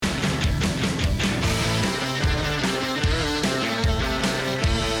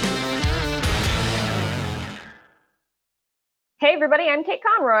Hey everybody, I'm Kate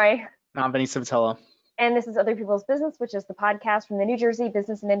Conroy, I'm Vinny Savitello. and this is Other People's Business, which is the podcast from the New Jersey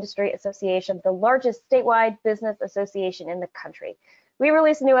Business and Industry Association, the largest statewide business association in the country. We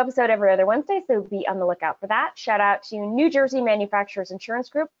release a new episode every other Wednesday, so be on the lookout for that. Shout out to New Jersey Manufacturers Insurance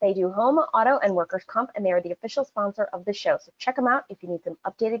Group. They do home, auto, and workers' comp, and they are the official sponsor of the show. So check them out if you need some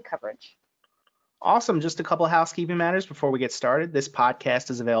updated coverage. Awesome. Just a couple of housekeeping matters before we get started. This podcast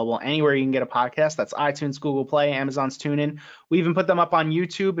is available anywhere you can get a podcast. That's iTunes, Google Play, Amazon's TuneIn. We even put them up on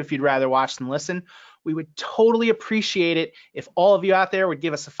YouTube if you'd rather watch than listen. We would totally appreciate it if all of you out there would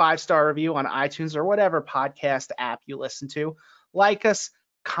give us a 5-star review on iTunes or whatever podcast app you listen to. Like us,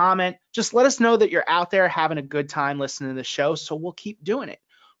 comment, just let us know that you're out there having a good time listening to the show, so we'll keep doing it.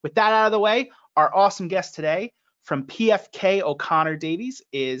 With that out of the way, our awesome guest today from PFK O'Connor Davies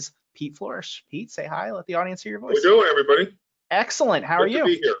is Pete Flourish. Pete, say hi. Let the audience hear your voice. How you doing, everybody? Excellent. How are you?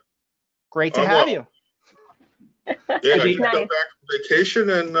 Good to be here. Great to have you. Yeah, I just Nice. got back from vacation,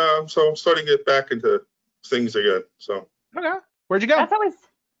 and so I'm starting to get back into things again. So Okay. Where'd you go? That's always,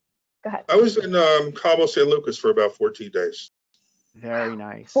 go ahead. I was in Cabo San Lucas for about 14 days. Very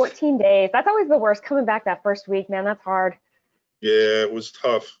nice. 14 days. That's always the worst, coming back that first week, man. That's hard. Yeah, it was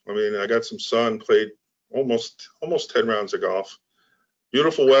tough. I mean, I got some sun, played almost 10 rounds of golf.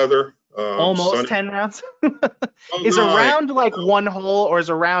 Beautiful weather. Almost sunny. 10 rounds? Oh, Is a no, round like one hole or is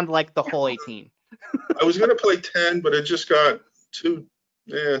a round like the whole 18? I was going to play 10, but it just got too,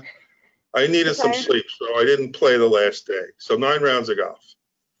 I needed some Okay. sleep, so I didn't play the last day. So 9 rounds of golf.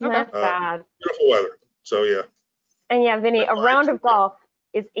 Okay. That's bad. Beautiful weather. So, yeah. And yeah, Vinny, a That's round fine. of golf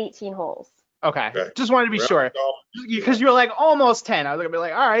is 18 holes. Okay. Okay. Just wanted to be Round sure. of golf. Because you were like almost 10. I was going to be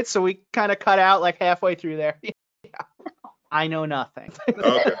like, all right, so we kind of cut out like halfway through there. I know nothing.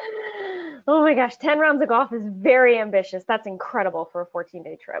 Okay. Oh my gosh, 10 rounds of golf is very ambitious. That's incredible for a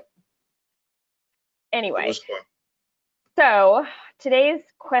 14-day trip. It Anyway, was fun. so today's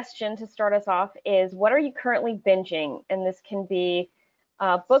question to start us off is, what are you currently binging? And this can be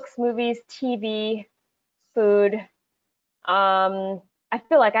books, movies, TV, food. I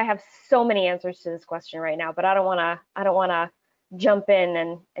feel like I have so many answers to this question right now, but I don't want to jump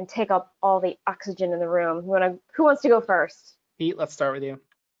in and take up all the oxygen in the room. Who wants to go first? Pete, let's start with you.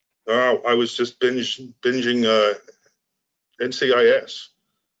 I was just binging NCIS.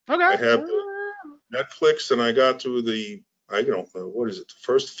 I Okay. have Netflix, and I got through I don't know, what is it, the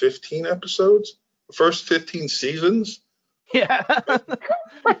first 15 episodes? The first 15 seasons? Yeah.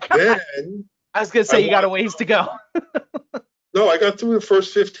 Then, I was going to say you got a ways to go. no, I got through the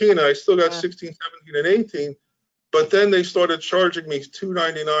first 15, and I still got Yeah. 16, 17, and 18. But then they started charging me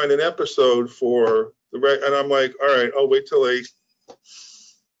 $2.99 an episode for and I'm like, all right, I'll wait till they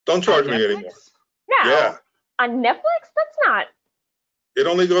don't charge On me Netflix? anymore. No, Yeah. on Netflix? That's not. It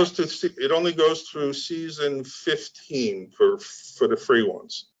only goes through season 15 for the free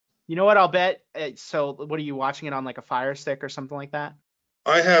ones. You know what? I'll bet. So what are you watching it on like a Fire Stick or something like that?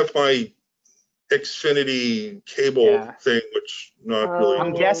 I have my Xfinity cable Yeah. thing, which not Oh. really.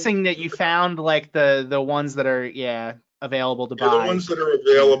 I'm guessing that you found like the ones that are available to Yeah, the buy. ones that are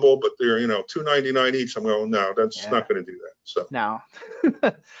available, but they're $2.99 each. I'm going, no, that's Yeah. not going to do that. So No. I was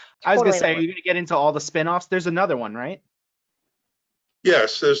gonna Totally say, not. are you gonna get into all the spin-offs? There's another one, right?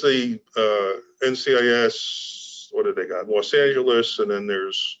 yes, there's the NCIS. What do they got? Los Angeles, and then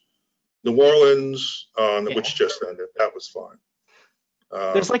there's New Orleans, Yeah. which just ended. That was fine.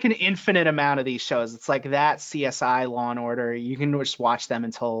 There's like an infinite amount of these shows. It's like that, CSI, Law and Order. You can just watch them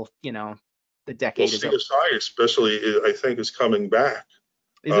until the well, decade is over. CSI especially, I think, is coming back.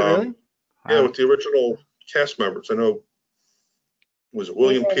 Is it really? Yeah, Wow. with the original cast members. I know, was it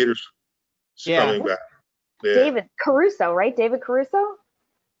William David. Peters Yeah. coming back? Yeah. David Caruso, right? David Caruso?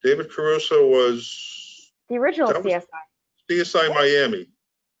 David Caruso was The original That was- CSI. CSI Miami.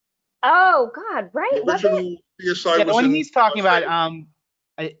 Oh, God, The right? Was it? original CSI Yeah, the was one in he's talking Las about.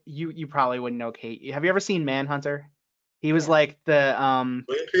 Vegas. You probably wouldn't know, Kate. Have you ever seen Manhunter? He was Yeah. like the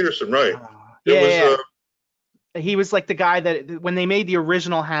William Peterson, right? yeah, It was yeah. He was like the guy that when they made the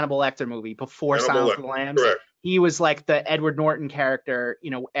original Hannibal Lecter movie before Hannibal Silence Lecter, of the Lambs, correct. he was like the Edward Norton character,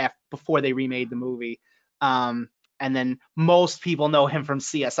 before they remade the movie. And then most people know him from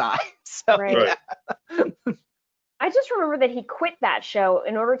CSI. So Right. Right. I just remember that he quit that show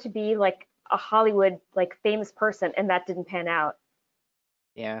in order to be like a Hollywood famous person, and that didn't pan out.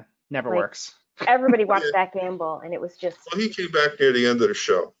 yeah, never Like- works. Everybody watched Yeah. that gamble, and it was just, Well, he came back near the end of the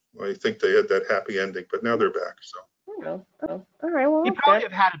show. I think they had that happy ending, but now they're back. So I don't know. Oh, all right, well, You that's probably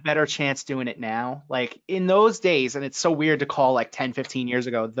good. have had a better chance doing it now. Like in those days, and it's so weird to call like 10, 15 years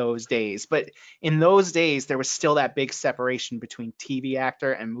ago those days, but in those days, there was still that big separation between TV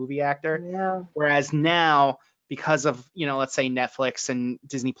actor and movie actor. Yeah. Whereas now, because of, let's say Netflix and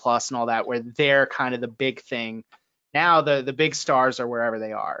Disney Plus and all that, where they're kind of the big thing. Now the big stars are wherever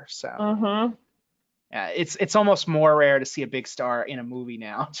they are. So yeah, it's almost more rare to see a big star in a movie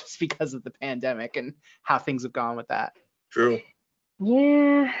now, just because of the pandemic and how things have gone with that. True.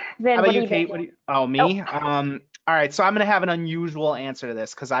 Yeah. Then How what about do you, Kate? Me? All right, so I'm gonna have an unusual answer to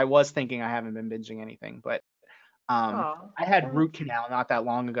this because I was thinking I haven't been binging anything, but I had root canal not that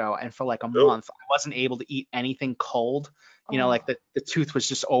long ago, and for like a month, I wasn't able to eat anything cold. Like the tooth was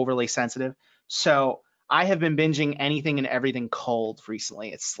just overly sensitive. So I have been binging anything and everything cold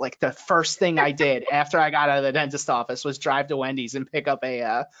recently. It's like the first thing I did after I got out of the dentist office was drive to Wendy's and pick up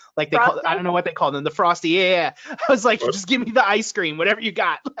a like they call, I don't know what they call them, the Frosty. Yeah. I was like, just give me the ice cream, whatever you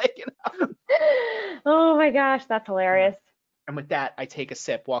got. Oh my gosh, that's hilarious. And with that, I take a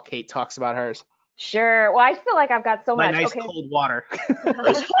sip while Kate talks about hers. Sure. Well, I feel like I've got so My much. nice cold water.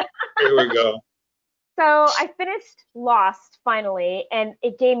 Here we go. So I finished Lost finally, and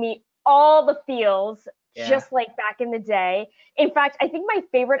it gave me all the feels, just like back in the day. In fact, I think my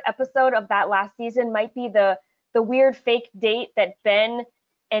favorite episode of that last season might be the weird fake date that Ben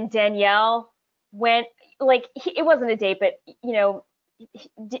and Danielle went. Like, it wasn't a date, but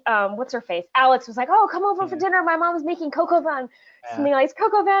what's her face? Alex was like, "Oh, come over for dinner. My mom's making coco van, something like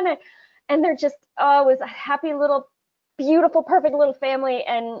coco van," and they're just, it was a happy little, beautiful, perfect little family.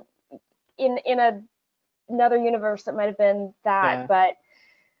 And in another universe, it might have been that, but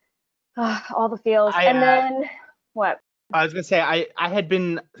all the feels. And then what? I was gonna say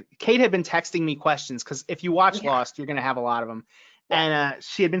Kate had been texting me questions because if you watch Lost, you're gonna have a lot of them, and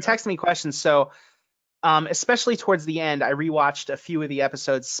she had been texting me questions. So especially towards the end, I rewatched a few of the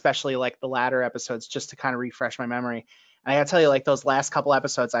episodes, especially like the latter episodes, just to kind of refresh my memory. And I gotta tell you, like those last couple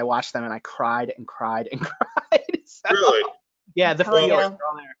episodes, I watched them and I cried and cried and cried. So, really? Yeah, the feelings are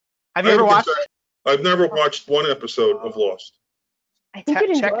all there. Have you ever watched it? I've never watched one episode of Lost. I think you'd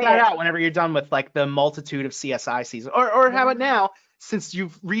enjoy check that out whenever you're done with like the multitude of CSI seasons, or how about now, since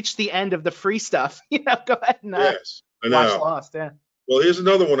you've reached the end of the free stuff, go ahead and watch Lost. Yeah. Well, here's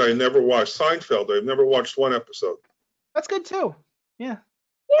another one I never watched. Seinfeld. I've never watched one episode. That's good too. Yeah.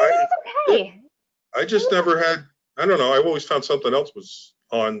 Yeah, that's okay. I just never had. I don't know. I've always found something else was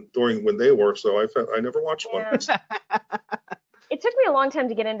on during when they were, so I never watched one. It took me a long time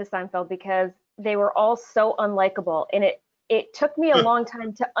to get into Seinfeld because they were all so unlikable, and it took me a long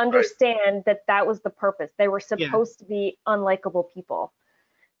time to understand that was the purpose. They were supposed to be unlikable people.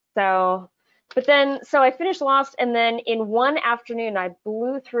 So I finished Lost, and then in one afternoon I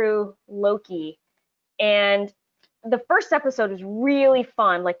blew through Loki, and the first episode was really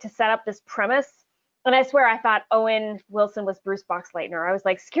fun, like to set up this premise. And I swear I thought Owen Wilson was Bruce Boxleitner. I was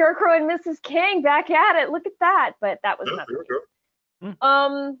like, Scarecrow and Mrs. King back at it. Look at that. But that was not me.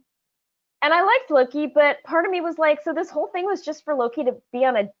 And I liked Loki, but part of me was like, so this whole thing was just for Loki to be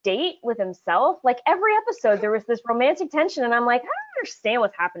on a date with himself? Like every episode there was this romantic tension, and I'm like, I don't understand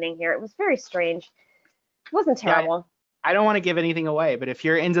what's happening here. It was very strange. It wasn't terrible. I don't want to give anything away, but if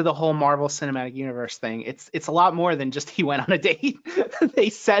you're into the whole Marvel Cinematic Universe thing, it's a lot more than just he went on a date. They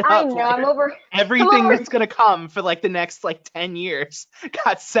set up everything that's going to come for like the next like 10 years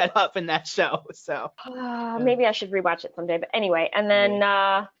got set up in that show. So maybe I should rewatch it someday. But anyway, and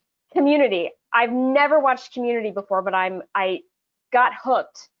then Community. I've never watched Community before, but I got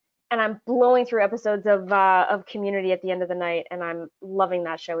hooked, and I'm blowing through episodes of Community at the end of the night, and I'm loving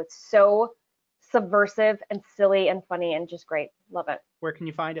that show. It's so subversive and silly and funny and just great. Love it. Where can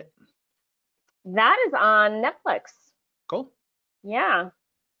you find it? That is on Netflix. Cool. Yeah.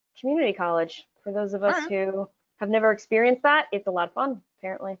 Community College. For those of us who have never experienced that, it's a lot of fun,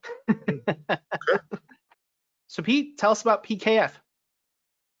 apparently. So Pete, tell us about PKF.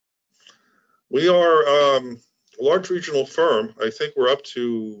 We are a large regional firm. I think we're up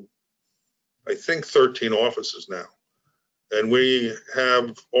to 13 offices now. And we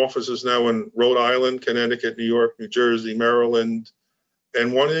have offices now in Rhode Island, Connecticut, New York, New Jersey, Maryland,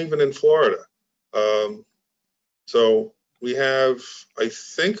 and one even in Florida. So we have, I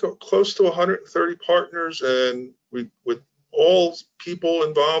think, close to 130 partners, and with all people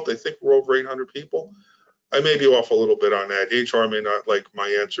involved, I think we're over 800 people. I may be off a little bit on that. HR may not like my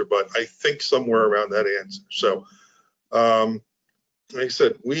answer, but I think somewhere around that answer. So, like I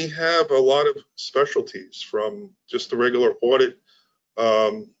said, we have a lot of specialties from just the regular audit.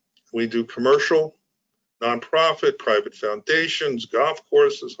 We do commercial, nonprofit, private foundations, golf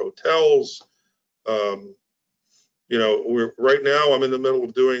courses, hotels. Right now I'm in the middle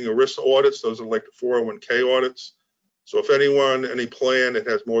of doing ERISA audits. Those are like the 401k audits. So if any plan that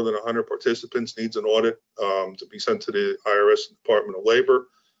has more than 100 participants needs an audit to be sent to the IRS and Department of Labor.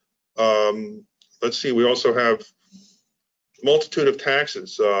 let's see, we also have multitude of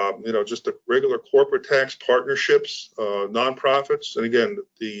taxes, just the regular corporate tax, partnerships, nonprofits. And again,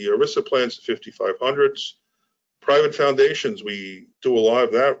 the ERISA plans, the 5500s, private foundations, we do a lot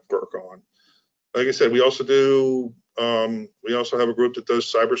of that work on. Like I said, we also have a group that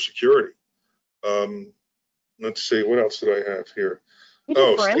does cybersecurity. Let's see, what else did I have here? You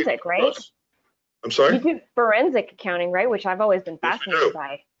do forensic, right? I'm sorry? You do forensic accounting, right? Which I've always been fascinated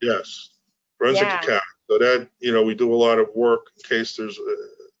by. Yes, forensic accounting. So that, we do a lot of work in case there's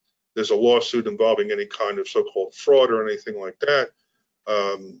a lawsuit involving any kind of so-called fraud or anything like that.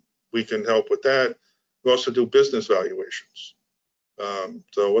 We can help with that. We also do business valuations.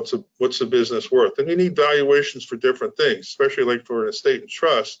 So what's the business worth? And you need valuations for different things, especially like for an estate and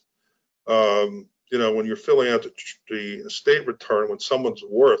trust. When you're filling out the estate return, when someone's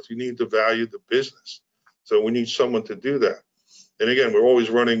worth, you need to value the business. So we need someone to do that. And again, we're always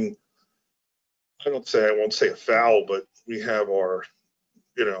running, I won't say afoul, but we have our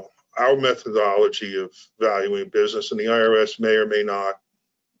methodology of valuing business, and the IRS may or may not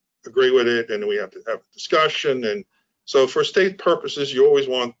agree with it, and we have to have a discussion. And so for estate purposes, you always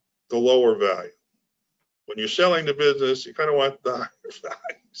want the lower value. When you're selling the business, you kind of want the higher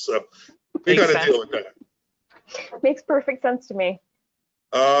value. So we got to deal with that. Makes perfect sense to me.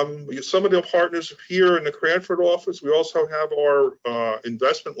 Some of the partners here in the Cranford office, we also have our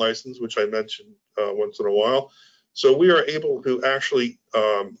investment license, which I mentioned once in a while. So we are able to actually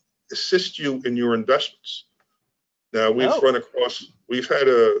assist you in your investments. Now we've we've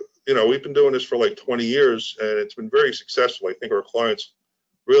been doing this for like 20 years, and it's been very successful. I think our clients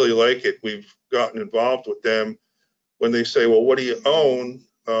really like it. We've gotten involved with them when they say, well, what do you own?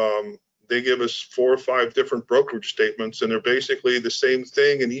 They give us 4 or 5 different brokerage statements, and they're basically the same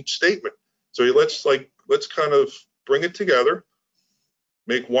thing in each statement. So let's kind of bring it together,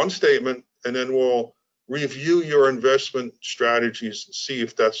 make one statement, and then we'll review your investment strategies and see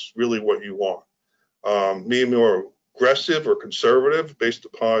if that's really what you want. Be more aggressive or conservative based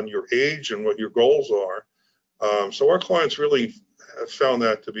upon your age and what your goals are. So our clients really have found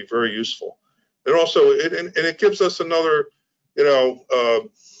that to be very useful. And also, it gives us another,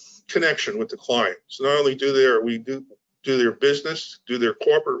 connection with the client. So not only do their business, do their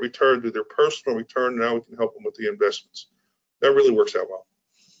corporate return, do their personal return, now we can help them with the investments. That really works out well.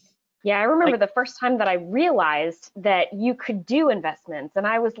 Yeah, I remember the first time that I realized that you could do investments, and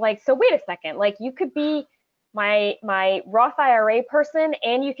I was like, so wait a second, like you could be my Roth IRA person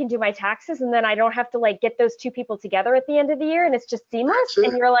and you can do my taxes, and then I don't have to like get those 2 people together at the end of the year, and it's just seamless.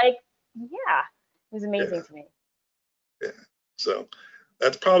 And you're like, yeah, it was amazing to me. Yeah, so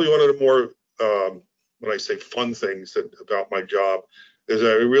that's probably one of the more, when I say fun things about my job, is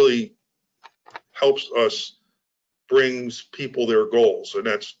that it really helps us brings people their goals, and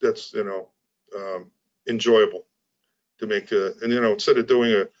that's enjoyable to make. Instead of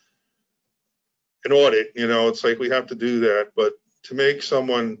doing an audit, it's like we have to do that, but to make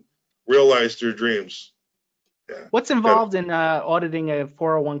someone realize their dreams. Yeah. What's involved in auditing a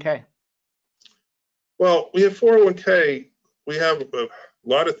 401k? Well, we have 401k. We have a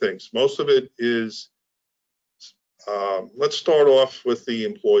lot of things. Most of it is, let's start off with the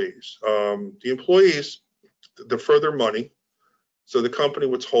employees. The employees defer their money, so the company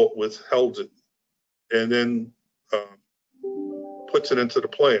withholds it and then puts it into the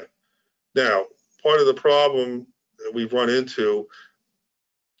plan. Now, part of the problem that we've run into,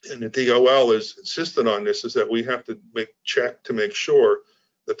 and the DOL is insistent on this, is that we have to check to make sure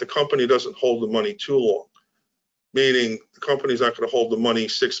that the company doesn't hold the money too long. Meaning the company's not going to hold the money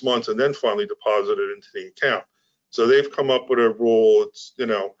 6 months and then finally deposit it into the account. So they've come up with a rule.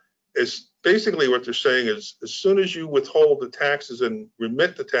 It's basically what they're saying is as soon as you withhold the taxes and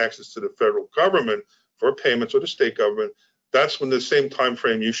remit the taxes to the federal government for payments or the state government, that's when the same time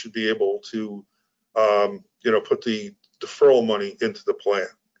frame you should be able to, put the deferral money into the plan.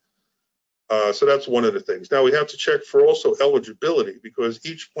 So that's one of the things. Now we have to check for also eligibility, because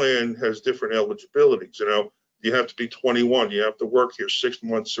each plan has different eligibilities. You have to be 21. You have to work here 6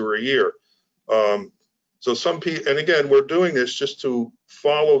 months or a year. So some people, and again, we're doing this just to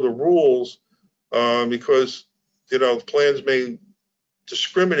follow the rules because, plans may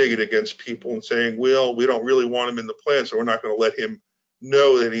discriminate against people and saying, well, we don't really want him in the plan, so we're not going to let him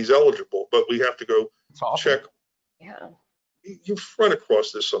know that he's eligible. But we have to go check. Yeah. You've run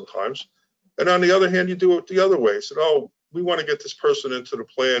across this sometimes. And on the other hand, you do it the other way. So, oh, we want to get this person into the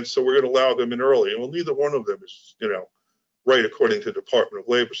plan, so we're going to allow them in early. Well, neither one of them is, right according to the Department of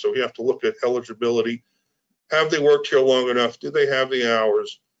Labor. So we have to look at eligibility. Have they worked here long enough? Do they have the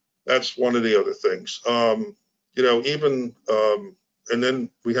hours? That's one of the other things. And then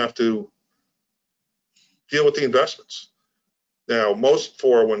we have to deal with the investments. Now, most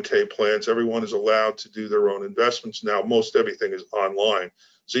 401k plans, everyone is allowed to do their own investments. Now, most everything is online.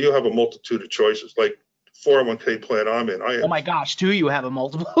 So you have a multitude of choices. Like 401k plan I'm in, Oh my gosh, do you have a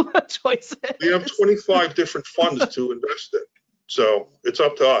multiple choices? we have 25 different funds to invest in. So it's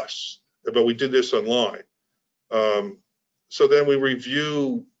up to us, but we did this online. So then we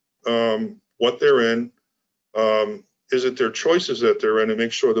review what they're in. Is it their choices that they're in, and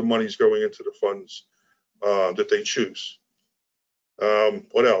make sure the money's going into the funds that they choose.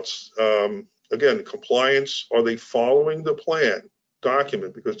 What else? Again, compliance. Are they following the plan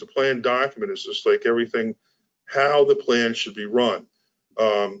document? Because the plan document is just like everything, how the plan should be run.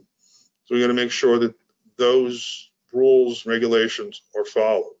 So we got to make sure that those rules, regulations are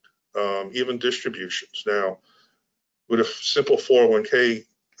followed. Even distributions. Now, with a simple 401k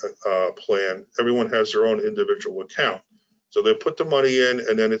plan, everyone has their own individual account. So they put the money in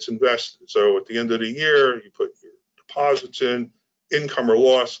and then it's invested. So at the end of the year, you put your deposits in, income or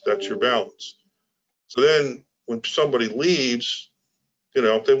loss, that's your balance. So then when somebody leaves,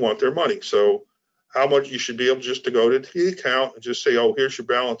 they want their money. So how much you should be able just to go to the account and just say, oh, here's your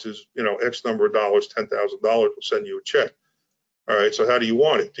balance is, X number of dollars, $10,000, we'll send you a check. All right, so how do you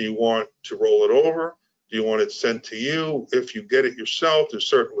want it? Do you want to roll it over? Do you want it sent to you? If you get it yourself, there's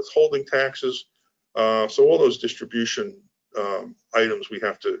certain withholding taxes. So all those distribution items we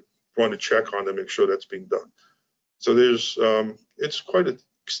have to run a check on to make sure that's being done. So there's it's quite an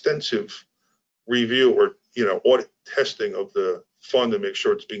extensive review or audit testing of the fund to make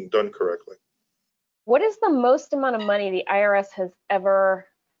sure it's being done correctly. What is the most amount of money the IRS has ever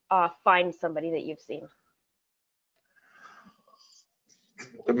fined somebody that you've seen?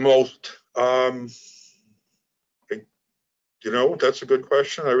 The most, that's a good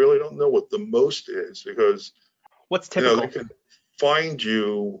question. I really don't know what the most is because what's typical? They can find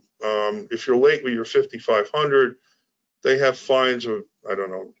you if you're late with your 5,500. They have fines of, I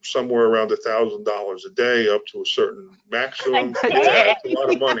don't know, somewhere around $1,000 a day up to a certain maximum. Yeah, that's a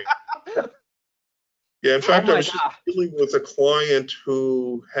lot of money. Yeah, in fact, I was just dealing with a client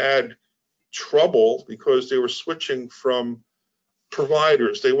who had trouble because they were switching from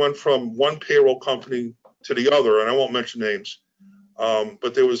providers. They went from one payroll company to the other, and I won't mention names,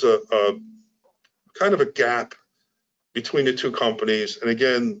 but there was a kind of a gap between the two companies. And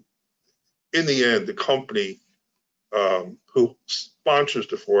again, in the end, the company who sponsors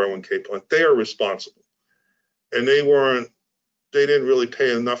the 401k plan, they are responsible. And they didn't really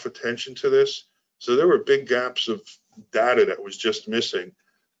pay enough attention to this. So there were big gaps of data that was just missing.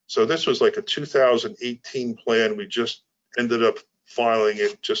 So this was like a 2018 plan. We just ended up filing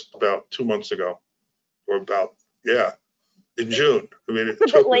it just about 2 months ago, or in June. I mean, it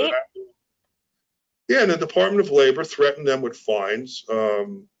took late. Yeah, and the Department of Labor threatened them with fines,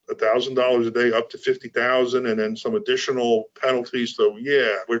 $1,000 a day up to $50,000, and then some additional penalties. So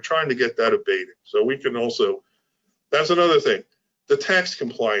yeah, we're trying to get that abated. So we can also, that's another thing, the tax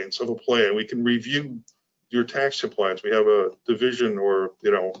compliance of a plan. We can review your tax compliance. We have a division or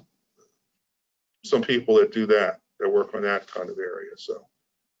some people that do that work on that kind of area. So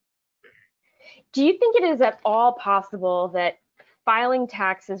do you think it is at all possible that filing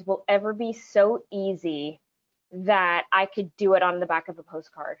taxes will ever be so easy that I could do it on the back of a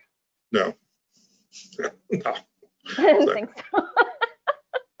postcard? No. No. I didn't think so.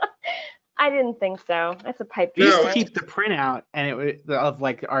 I didn't think so. That's a pipe dream. We used to keep the printout of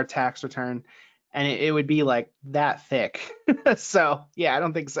like our tax return, and it would be like that thick. So yeah, I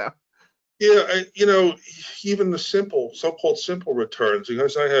don't think so. Yeah, even the so-called simple returns,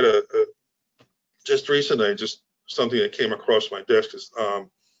 because I had just recently, something that came across my desk is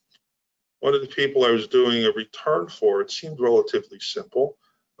one of the people I was doing a return for, it seemed relatively simple.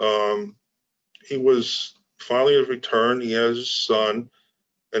 He was filing his return. He has his son,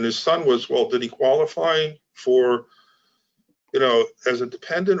 and his son was, did he qualify for, as a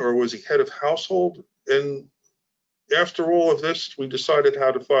dependent, or was he head of household? And after all of this, we decided how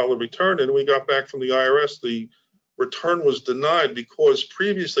to file a return, and we got back from the IRS. The return was denied because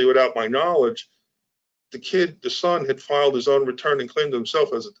previously, without my knowledge, the son had filed his own return and claimed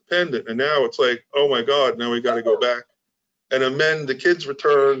himself as a dependent. And now it's like, oh my God, now we got to go back and amend the kid's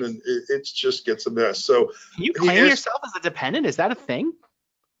return, and it just gets a mess. So can you claim yourself as a dependent? Is that a thing?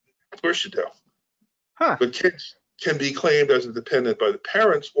 Of course you do. Huh. But kids can be claimed as a dependent by the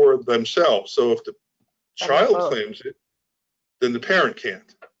parents or themselves. So if the child claims it, then the parent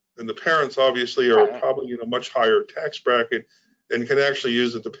can't. And the parents obviously are probably in a much higher tax bracket and can actually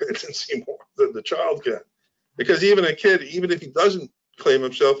use the dependency more than the child can. Because even a kid, even if he doesn't claim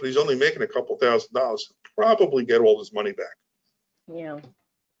himself and he's only making a couple $1,000s, he'll probably get all his money back. Yeah.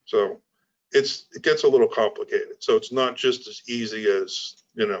 So it gets a little complicated. So it's not just as easy as,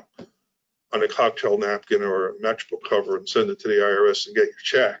 on a cocktail napkin or a matchbook cover and send it to the IRS and get your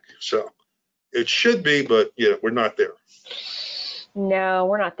check. So it should be, but we're not there. No,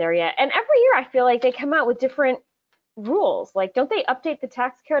 we're not there yet. And every year I feel like they come out with different rules. Like, don't they update the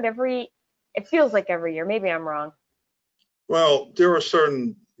tax code it feels like every year. Maybe I'm wrong. Well, there are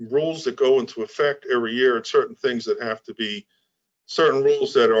certain rules that go into effect every year and certain things that have to be, certain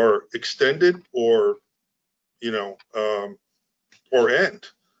rules that are extended or, or end.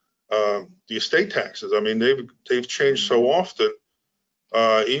 The estate taxes, I mean, they've changed so often.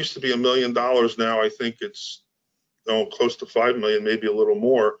 It used to be $1 million. Now I think it's close to 5 million, maybe a little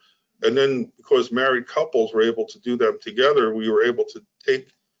more. And then because married couples were able to do them together, we were able to take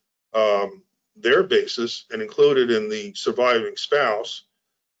their basis and include it in the surviving spouse.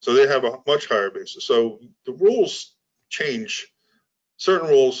 So they have a much higher basis. So the rules change. Certain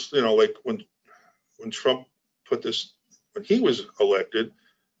rules, like when Trump put this, when he was elected,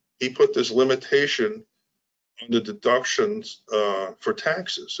 he put this limitation on the deductions for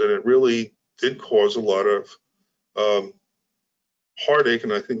taxes. And it really did cause a lot of heartache,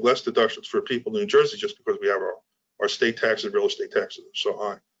 and I think less deductions for people in New Jersey just because we have our state taxes, real estate taxes are so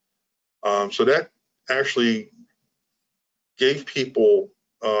high. So that actually gave people,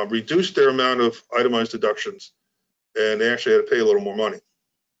 reduced their amount of itemized deductions, and they actually had to pay a little more money.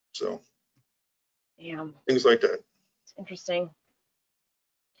 So things like that. It's interesting.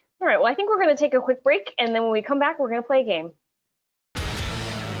 All right, well, I think we're going to take a quick break, and then when we come back, we're going to play a game.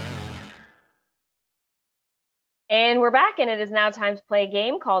 And we're back, and it is now time to play a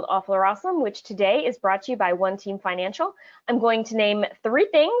game called Awful or Awesome, which today is brought to you by One Team Financial. I'm going to name 3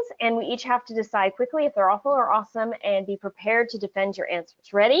 things, and we each have to decide quickly if they're awful or awesome, and be prepared to defend your answers.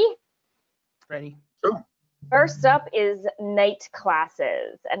 Ready? Ready. Sure. First up is night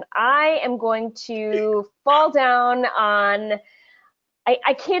classes, and I am going to fall down on,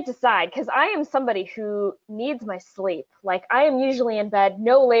 I can't decide, because I am somebody who needs my sleep. Like, I am usually in bed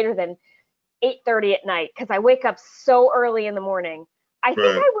no later than 8:30 at night because I wake up so early in the morning. I think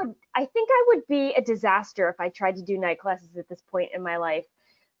I would be a disaster if I tried to do night classes at this point in my life.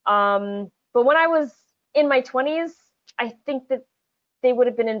 But when I was in my 20s, I think that they would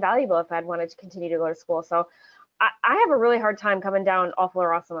have been invaluable if I'd wanted to continue to go to school. So I have a really hard time coming down awful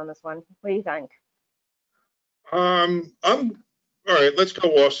or awesome on this one. What do you think? I'm all right. Let's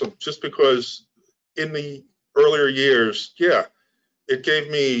go awesome. Just because in the earlier years, it gave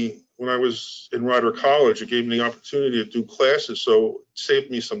me, when I was in Rider College, it gave me the opportunity to do classes, so it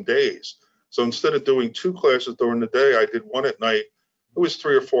saved me some days. So instead of doing 2 classes during the day, I did 1 at night. It was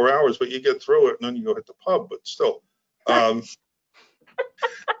 3 or 4 hours, but you get through it and then you go hit the pub. But still,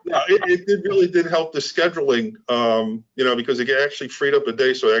 it really did help the scheduling, because it actually freed up a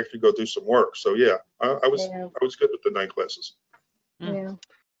day, so I actually go do some work. So I was good with the night classes. Yeah.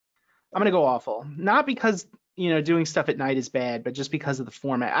 I'm gonna go awful, not because doing stuff at night is bad, but just because of the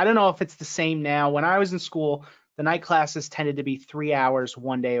format. I don't know if it's the same now. When I was in school, the night classes tended to be 3 hours,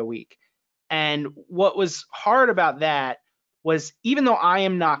 1 day a week. And what was hard about that was, even though I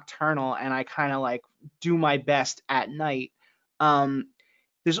am nocturnal and I kind of like do my best at night,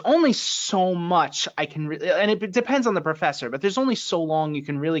 there's only so much I can, and it depends on the professor, but there's only so long you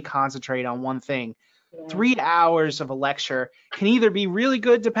can really concentrate on one thing. 3 hours of a lecture can either be really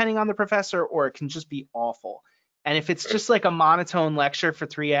good depending on the professor, or it can just be awful. And if it's just like a monotone lecture for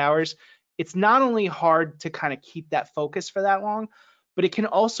 3 hours, it's not only hard to kind of keep that focus for that long, but it can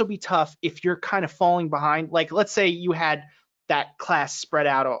also be tough if you're kind of falling behind. Like, let's say you had that class spread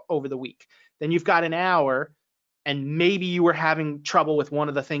out over the week, then you've got an hour, and maybe you were having trouble with one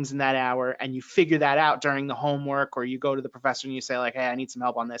of the things in that hour, and you figure that out during the homework, or you go to the professor and you say like, hey, I need some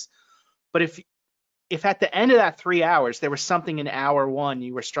help on this. But if at the end of that 3 hours, there was something in hour 1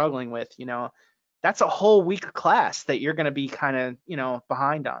 you were struggling with, that's a whole week of class that you're going to be kind of,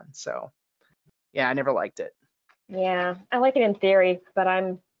 behind on. So I never liked it. Yeah, I like it in theory, but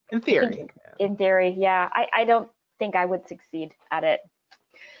in theory. I don't think I would succeed at it.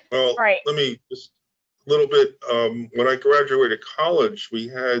 Well, all right. Let me just a little bit. When I graduated college, we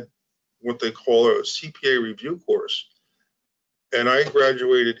had what they call a CPA review course. And I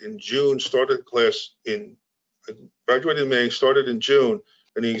graduated in June, graduated in May, started in June,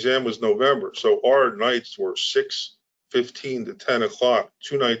 and the exam was November. So our nights were 6:15 to 10 o'clock,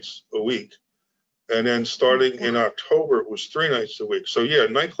 2 nights a week. And then starting in October, it was 3 nights a week. So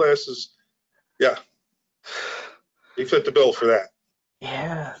night classes, we fit the bill for that.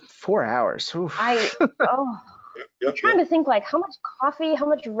 Yeah, 4 hours. Oof. I'm trying to think, like, how much coffee, how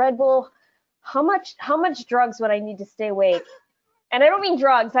much Red Bull, how much drugs would I need to stay awake? And I don't mean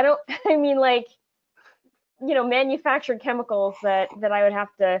drugs. I mean like, manufactured chemicals that I would have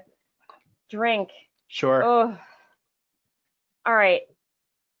to drink. Sure. Oh. All right.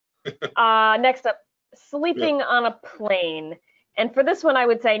 Next up, sleeping on a plane. And for this one, I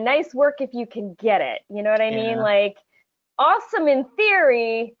would say nice work if you can get it. You know what I mean? Yeah. Like, awesome in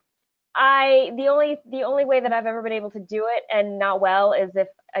theory. The only way that I've ever been able to do it and not well is if,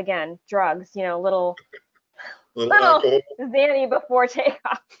 again, drugs, little alcohol. Xanny before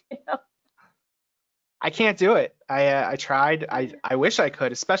takeoff. I can't do it. I tried. I wish I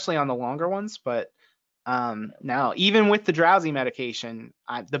could, especially on the longer ones, but no. Even with the drowsy medication,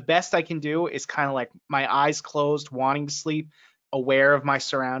 the best I can do is kind of like my eyes closed, wanting to sleep, aware of my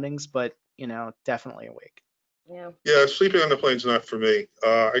surroundings, but definitely awake. Yeah. Yeah, sleeping on the plane's not for me.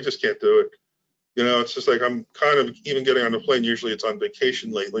 I just can't do it. It's just like I'm kind of even getting on the plane. Usually it's on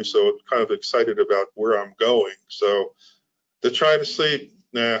vacation lately, so I'm kind of excited about where I'm going. So to try to sleep,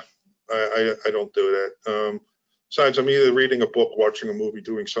 nah, I don't do that. Besides, I'm either reading a book, watching a movie,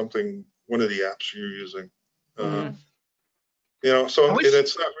 doing something, one of the apps you're using. Mhm. So I and wish-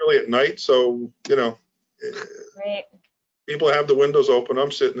 it's not really at night, so Right. people have the windows open.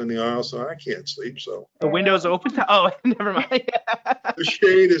 I'm sitting in the aisle, so I can't sleep. So The window's open. Oh, never mind. the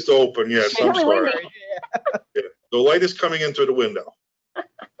shade is open. Yes, I'm Really sorry. windy. Yeah. The light is coming in through the window.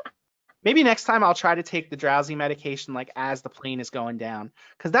 Maybe next time I'll try to take the drowsy medication like as the plane is going down,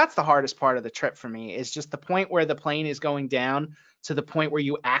 because that's the hardest part of the trip for me, is just the point where the plane is going down to the point where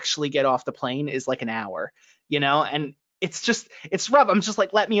you actually get off the plane is like an hour, and it's rough. I'm just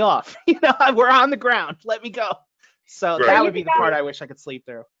like, let me off, we're on the ground, let me go. So Right. that would be the part I wish I could sleep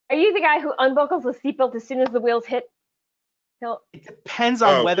through. Are you the guy who unbuckles the seatbelt as soon as the wheels hit? It depends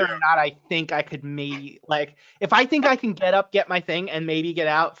on Oh, whether yeah. or not I think I could maybe, like, if I think I can get up, get my thing, and maybe get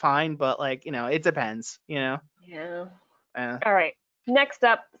out, fine. But like, it depends, Yeah. Uh, All right. Next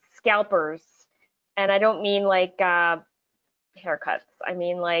up, scalpers. And I don't mean like haircuts. I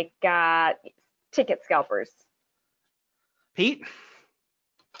mean like ticket scalpers. Pete?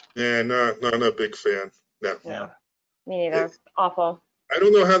 Yeah, not a big fan. No. Yeah. Me neither. Awful. I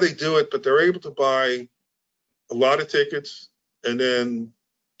don't know how they do it, but they're able to buy a lot of tickets and then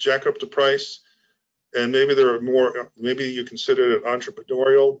jack up the price. And maybe maybe you consider it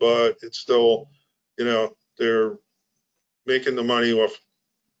entrepreneurial, but it's still, they're making the money off,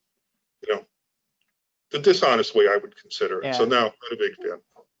 the dishonest way I would consider it. Yeah. So no, not a big fan.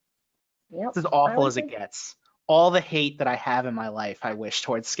 Yep. It's as awful as it gets. All the hate that I have in my life, I wish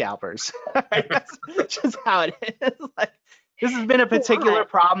towards scalpers. That's just how it is. Like, this has been a particular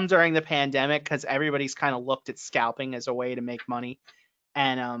problem during the pandemic because everybody's kind of looked at scalping as a way to make money.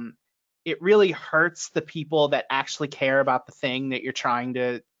 And it really hurts the people that actually care about the thing that you're trying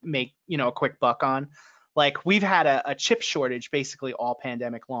to make, a quick buck on. Like, we've had a chip shortage basically all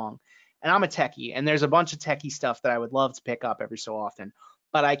pandemic long. And I'm a techie, and there's a bunch of techie stuff that I would love to pick up every so often,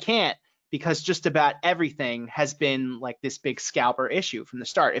 but I can't, because just about everything has been like this big scalper issue from the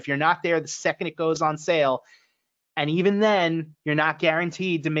start. If you're not there the second it goes on sale, and even then you're not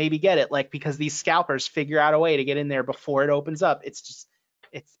guaranteed to maybe get it, like, because these scalpers figure out a way to get in there before it opens up. It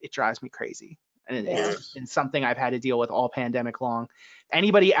drives me crazy. And it's been something I've had to deal with all pandemic long.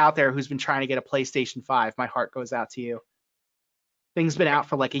 Anybody out there who's been trying to get a PlayStation 5, my heart goes out to you. Thing's been out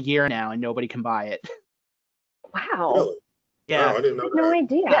for like a year now and nobody can buy it. Wow. Really? Yeah. Wow, I didn't know No that.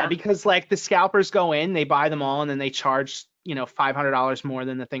 idea. Yeah, because like the scalpers go in, they buy them all, and then they charge, $500 more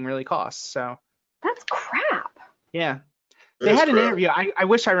than the thing really costs. So That's crap. yeah. It They is had an crap. interview. I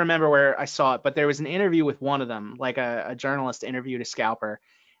wish I remember where I saw it, but there was an interview with one of them, like a journalist interviewed a scalper,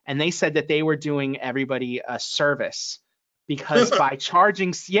 and they said that they were doing everybody a service because by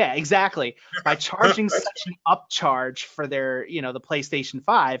charging, yeah, exactly, by charging such an upcharge for their, the PlayStation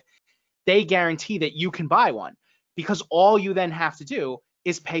 5, they guarantee that you can buy one, because all you then have to do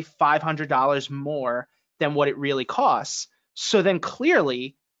is pay $500 more than what it really costs. So then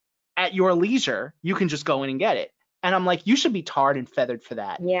clearly, at your leisure, you can just go in and get it. And I'm like, you should be tarred and feathered for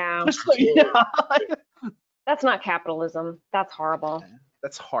that. Yeah. Just so you know. That's not capitalism. That's horrible.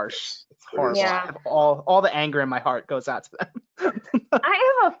 That's harsh. It's It horrible. is. Yeah. I have all the anger in my heart goes out to them.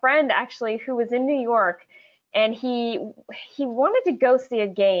 I have a friend actually who was in New York, and he wanted to go see a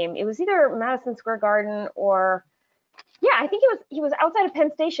game. It was either Madison Square Garden or, yeah, I think he was outside of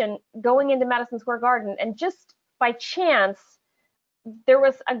Penn Station going into Madison Square Garden, and just by chance there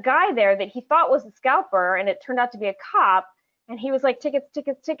was a guy there that he thought was a scalper, and it turned out to be a cop, and he was like, tickets,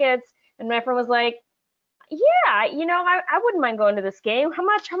 tickets, tickets, and my friend was like, yeah, I wouldn't mind going to this game. How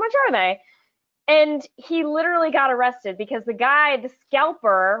much are they? And he literally got arrested because the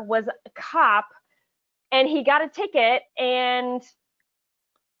scalper was a cop, and he got a ticket, and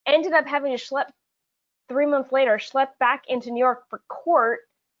ended up having to schlep 3 months later, schlep back into New York for court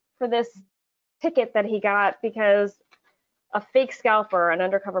for this ticket that he got because a fake scalper, an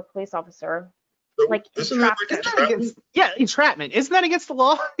undercover police officer, So like isn't that entrapped like him. entrapment? Entrapment. Isn't that against the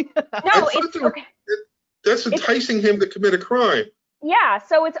law? No, I thought it's that- okay. That's enticing him to commit a crime. Yeah,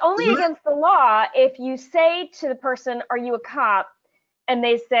 so it's only Isn't it? against the law if you say to the person, "Are you a cop?" and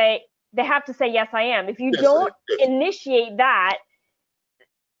they have to say, "Yes, I am." If you Yes, don't yes. initiate that,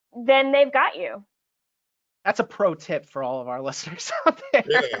 then they've got you. That's a pro tip for all of our listeners out there.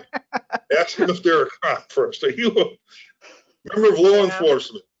 Yeah. Ask them if they're a cop first. Are you a member of law Yeah.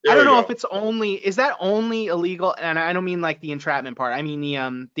 enforcement? I There don't we know go. if it's is that only illegal? And I don't mean like the entrapment part. I mean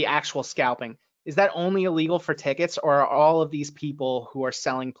the actual scalping. Is that only illegal for tickets, or are all of these people who are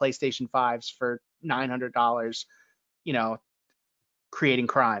selling PlayStation 5s for $900, creating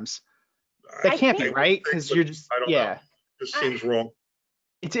crimes? That I can't be think- right, because you're just I don't know. Just seems wrong.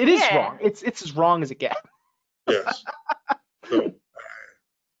 It is Yeah. wrong. It's as wrong as it gets. Yes. So,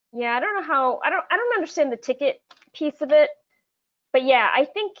 Yeah, I don't know how. I don't understand the ticket piece of it, but yeah, I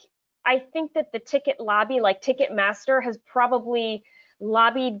think that the ticket lobby, like Ticketmaster, has probably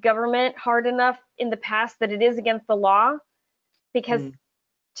lobbied government hard enough in the past that it is against the law, because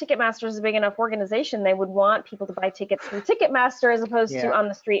Ticketmaster is a big enough organization. They would want people to buy tickets through Ticketmaster as opposed Yeah. to on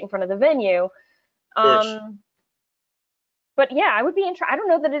the street in front of the venue. course. But yeah, I would be interested. I don't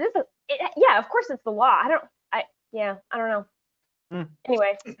know that it is. Yeah, of course it's the law. I don't know.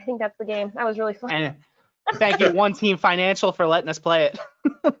 Anyway, I think that's the game. That was really fun. And thank you, One Team Financial, for letting us play it.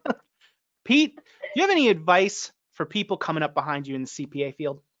 Pete, do you have any advice for people coming up behind you in the CPA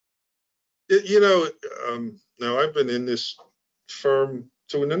field? Now I've been in this firm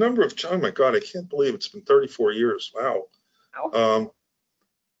in a number of, oh my God, I can't believe it's been 34 years. Wow. Oh.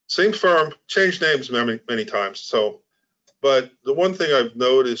 Same firm, changed names many, many times. So, but the one thing I've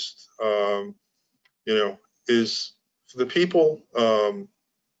noticed, is for the people,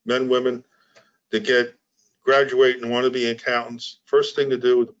 men, women, that graduate and want to be accountants, first thing to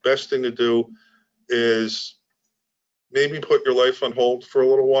do, the best thing to do is maybe put your life on hold for a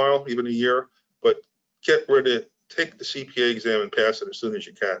little while, even a year, but take the CPA exam and pass it as soon as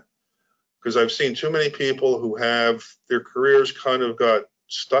you can. Because I've seen too many people who have their careers kind of got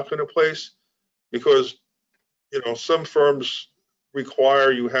stuck in a place because, some firms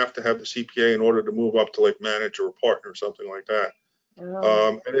require you have to have the CPA in order to move up to like manager or partner or something like that.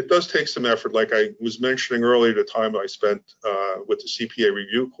 And it does take some effort. Like I was mentioning earlier, the time I spent with the CPA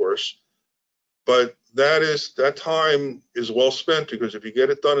review course. But that time is well spent, because if you get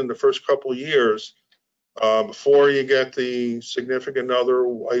it done in the first couple of years, before you get the significant other,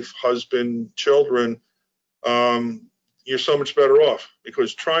 wife, husband, children, you're so much better off.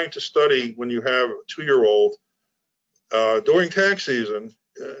 Because trying to study when you have a 2-year-old during tax season,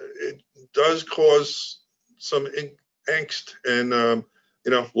 it does cause some angst and,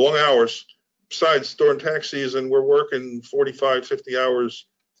 long hours. Besides, during tax season, we're working 45, 50 hours.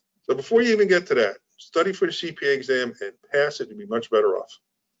 So before you even get to that, study for the CPA exam and pass it, you'll be much better off.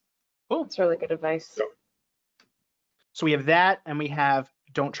 Cool. That's really good advice. Yep. So we have that, and we have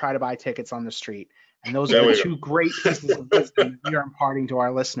don't try to buy tickets on the street. And those There are we the go. two great pieces of wisdom we are imparting to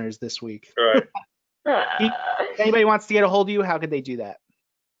our listeners this week. All right. If anybody wants to get a hold of you, how could they do that?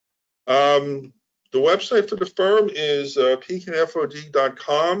 The website for the firm is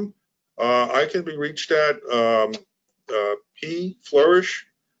pkfod.com. I can be reached at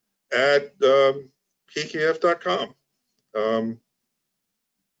pflourish@pkf.com.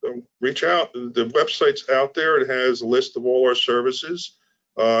 So reach out. The website's out there. It has a list of all our services,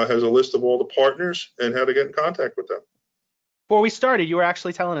 has a list of all the partners, and how to get in contact with them. Before we started, you were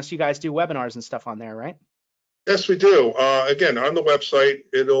actually telling us you guys do webinars and stuff on there, right? Yes, we do. Again, on the website,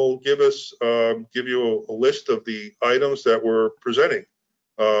 it'll give you a list of the items that we're presenting,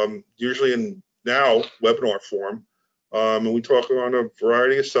 usually in now webinar form. And we talk on a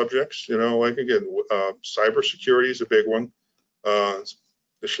variety of subjects, like again, cybersecurity is a big one,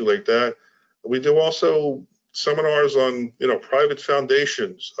 issue like that. We do also seminars on, private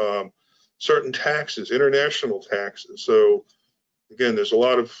foundations, certain taxes, international taxes. So again, there's a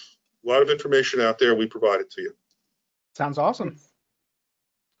lot of information out there. We provide it to you. Sounds awesome.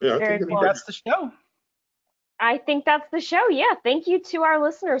 Yeah, I Very think cool. That's the show. I think that's the show. Yeah. Thank you to our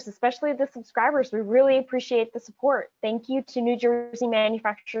listeners, especially the subscribers. We really appreciate the support. Thank you to New Jersey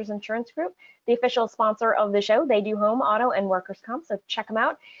Manufacturers Insurance Group, the official sponsor of the show. They do home, auto, and workers' comp, so check them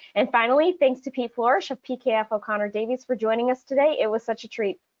out. And finally, thanks to Pete Flourish of PKF O'Connor Davies for joining us today. It was such a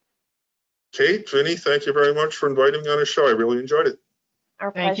treat. Kate, Vinny, thank you very much for inviting me on the show. I really enjoyed it.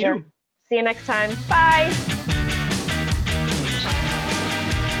 Our Thank pleasure. you. See you next time. Bye.